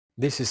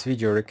This is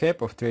video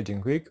recap of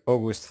trading week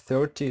August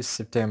 30,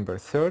 September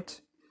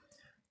 3rd.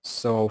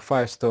 So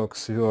 5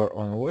 stocks were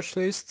on watch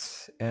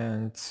lists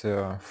and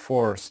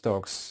 4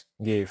 stocks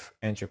gave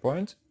entry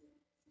point.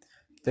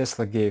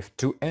 Tesla gave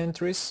 2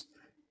 entries,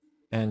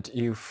 and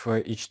if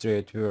each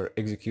trade were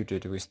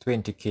executed with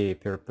 20k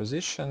per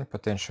position,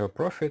 potential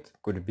profit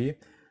could be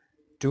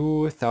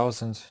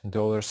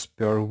 $2,000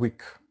 per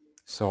week.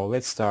 So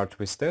let's start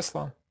with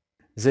Tesla.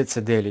 That's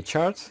a daily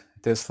chart.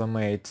 Tesla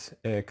made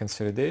a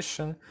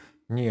consolidation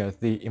near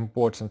the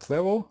important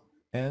level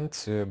and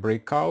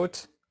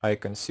breakout I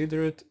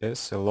consider it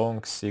as a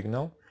long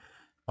signal.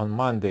 On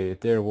Monday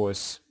there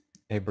was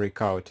a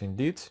breakout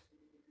indeed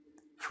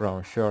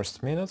from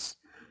first minutes,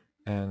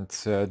 and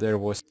there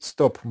was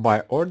stop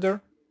buy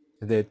order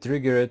that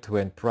triggered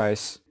when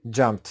price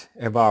jumped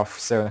above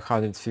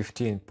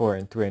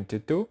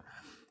 715.22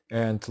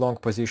 and long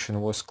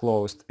position was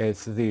closed at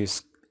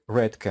this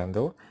red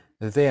candle.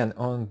 Then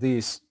on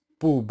this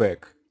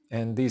pullback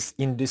and this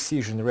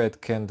indecision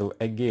red candle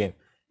again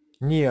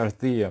near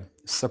the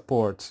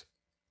support,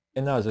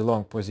 another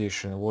long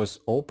position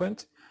was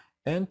opened,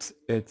 and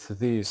at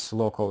this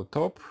local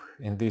top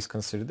in this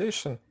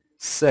consolidation,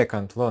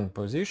 second long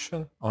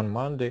position on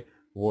Monday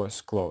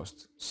was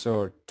closed.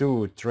 So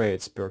 2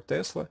 trades per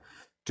Tesla,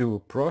 2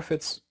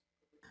 profits,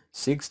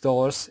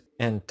 $6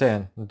 and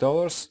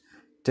 $10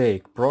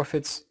 take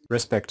profits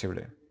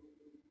respectively.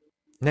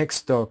 Next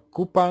stock,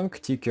 Coupang,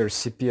 ticker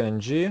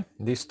CPNG.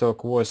 This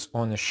stock was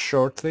on a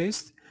short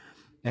list,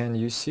 and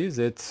you see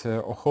that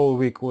a whole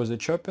week was a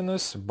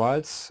choppiness,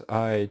 but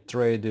I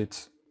traded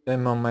a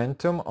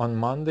momentum on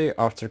Monday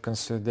after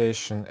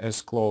consolidation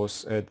as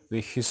close at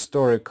the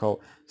historical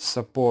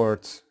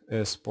support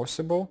as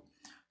possible.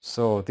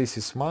 So this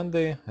is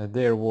Monday.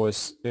 There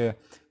was a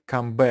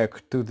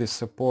comeback to the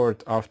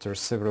support after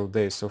several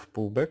days of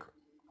pullback,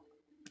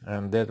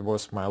 and that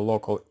was my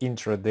local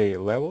intraday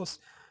levels,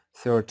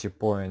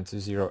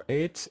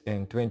 30.08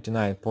 and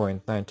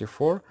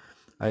 29.94.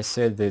 I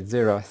said that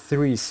there are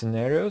 3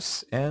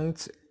 scenarios, and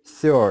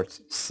third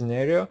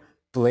scenario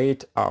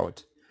played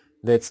out.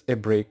 That's a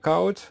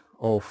breakout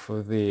of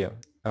the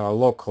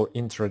local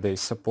intraday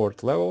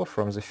support level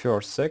from the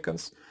first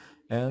seconds,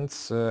 and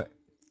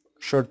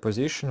short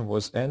position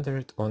was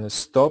entered on a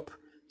stop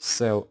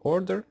sell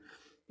order,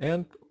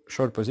 and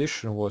short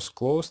position was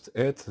closed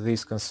at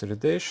this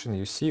consolidation.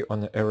 You see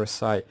on the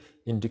RSI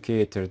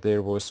indicator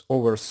there was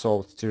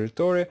oversold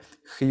territory,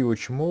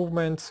 huge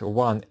movement,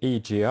 1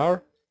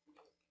 ADR,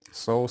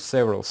 so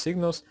several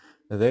signals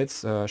that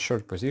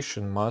short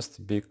position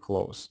must be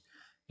closed,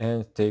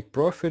 and take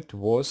profit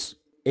was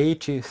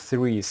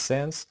 83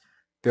 cents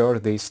per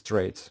this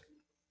trade.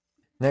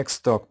 Next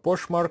stock,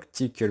 Poshmark,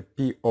 ticker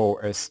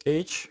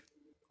POSH.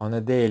 On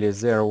a daily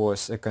there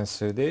was a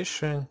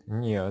consolidation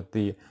near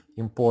the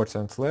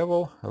important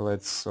level.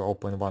 Let's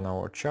open 1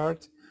 hour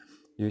chart.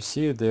 You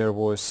see there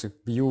was a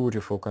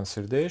beautiful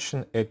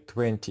consolidation at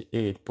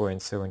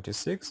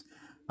 28.76.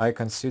 I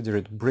consider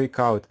it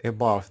breakout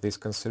above this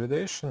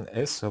consolidation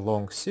as a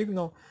long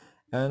signal,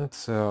 and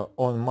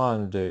on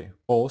Monday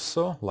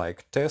also,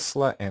 like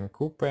Tesla and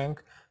Coupang,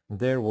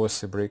 there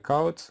was a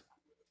breakout.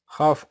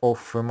 Half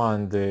of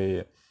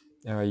Monday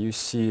you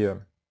see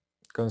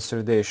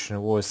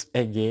consolidation was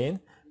again,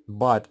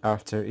 but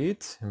after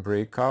it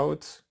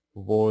breakout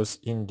was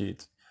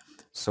indeed.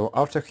 So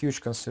after huge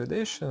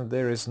consolidation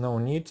there is no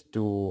need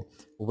to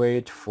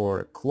wait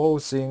for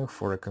closing,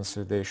 for a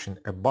consolidation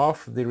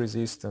above the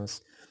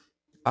resistance.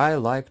 I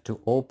like to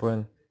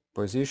open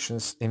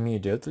positions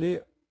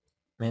immediately,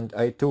 and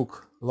I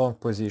took long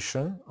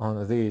position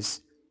on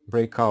this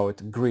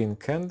breakout green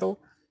candle,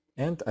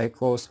 and I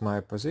closed my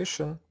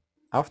position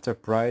after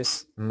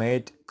price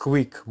made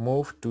quick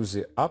move to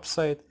the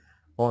upside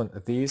on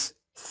this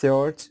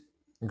third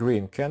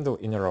green candle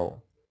in a row.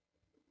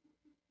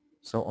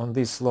 So on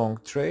this long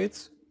trade,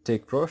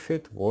 take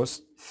profit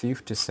was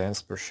 50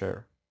 cents per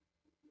share.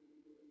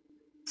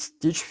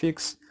 Stitch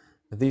Fix,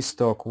 this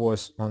stock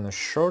was on a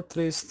short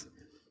list.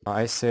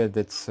 I said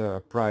that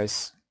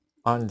price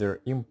under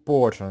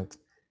important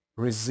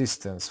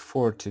resistance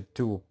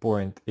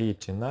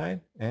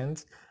 42.89,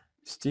 and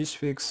Stitch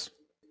Fix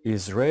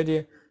is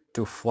ready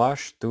to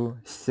flush to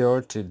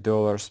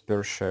 $30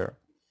 per share.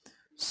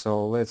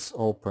 So let's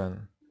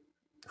open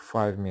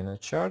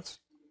 5-minute chart.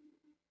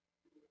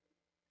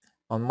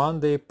 On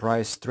Monday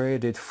price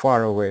traded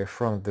far away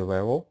from the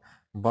level,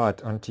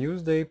 but on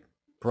Tuesday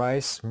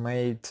price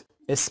made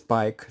a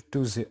spike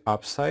to the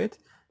upside.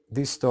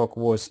 This stock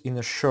was in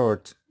a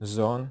short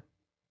zone.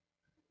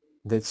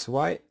 That's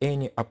why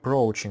any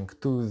approaching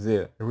to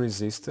the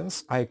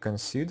resistance I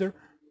consider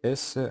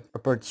as an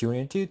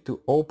opportunity to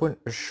open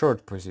a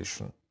short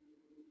position.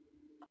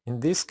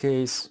 In this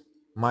case,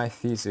 my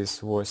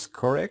thesis was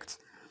correct.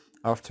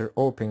 After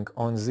opening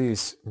on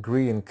this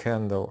green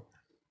candle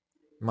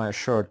my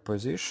short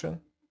position,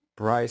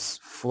 price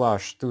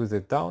flushed to the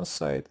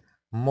downside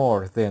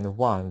more than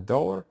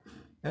 $1,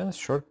 and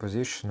short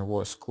position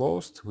was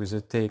closed with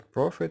a take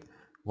profit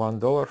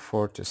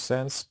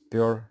 $1.40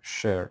 per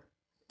share.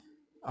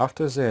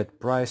 After that,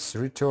 price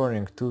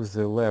returning to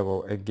the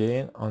level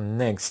again on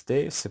next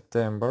day,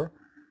 September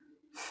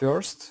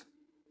 1st.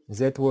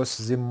 That was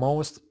the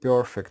most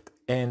perfect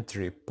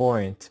entry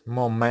point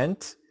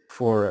moment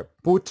for a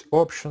put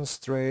options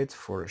trade,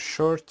 for a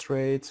short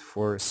trade,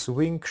 for a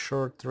swing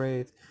short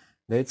trade.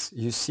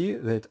 You see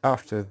that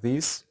after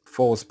this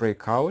false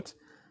breakout,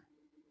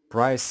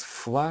 price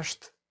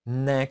flushed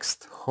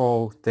next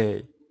whole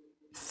day,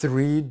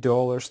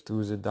 $3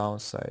 to the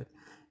downside,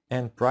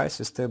 and price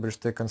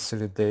established a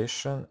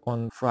consolidation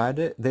on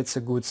Friday. That's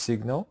a good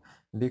signal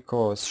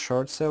because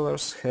short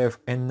sellers have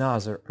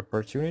another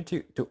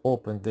opportunity to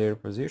open their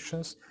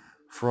positions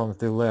from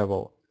the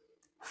level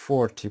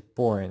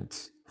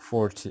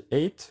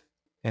 40.48,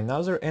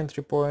 another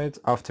entry point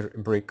after a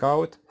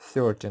breakout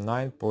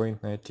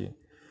 39.19.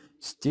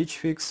 Stitch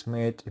Fix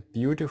made a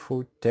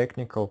beautiful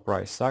technical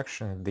price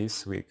action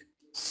this week.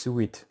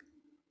 Sweet.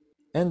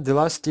 And the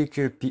last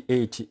ticker,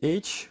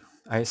 PATH,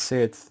 I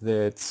said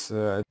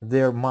that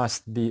there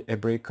must be a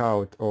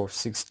breakout of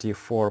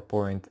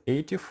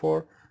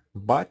 64.84,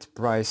 but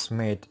price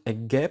made a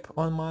gap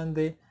on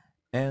Monday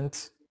and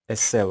a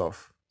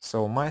sell-off.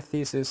 So my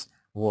thesis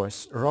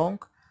was wrong,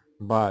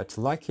 but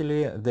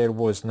luckily there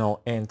was no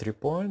entry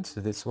point.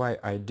 That's why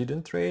I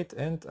didn't trade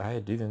and I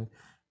didn't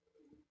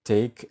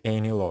take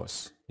any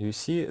loss. You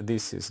see,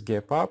 this is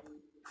gap up,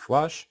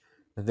 flush,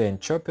 then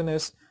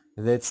choppiness.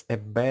 That's a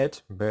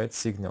bad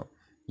signal.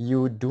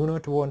 You do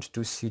not want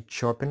to see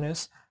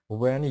choppiness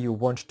when you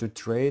want to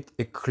trade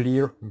a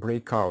clear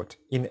breakout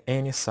in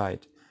any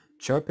side.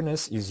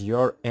 Choppiness is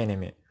your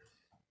enemy.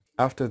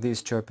 After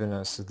this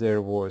choppiness,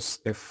 there was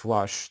a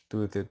flush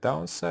to the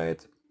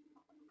downside,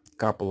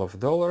 couple of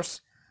dollars,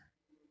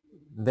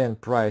 then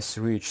price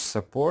reached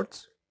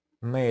support,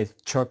 made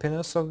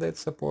choppiness of that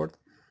support,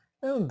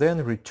 and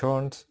then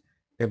returned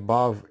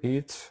above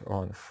it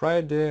on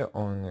Friday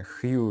on a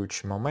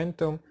huge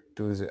momentum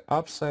to the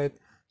upside.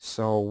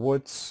 So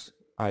what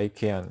I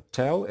can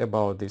tell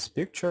about this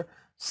picture,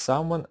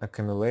 someone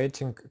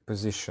accumulating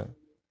position,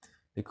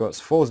 because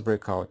false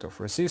breakout of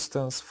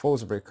resistance,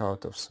 false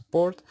breakout of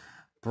support,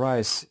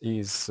 price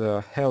is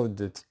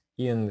held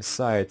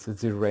inside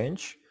the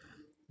range.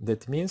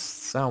 That means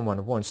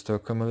someone wants to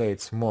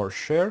accumulate more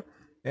share,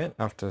 and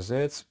after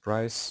that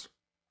price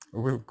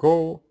will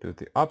go to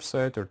the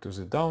upside or to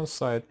the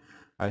downside.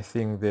 I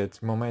think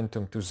that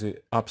momentum to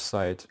the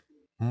upside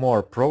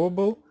more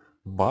probable,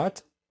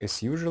 but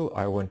as usual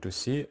I want to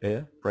see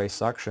a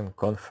price action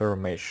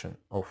confirmation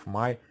of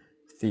my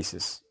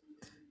thesis.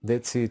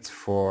 That's it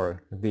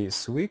for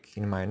this week.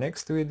 In my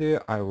next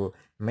video I will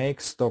make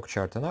stock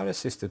chart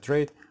analysis to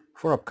trade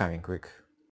for upcoming week.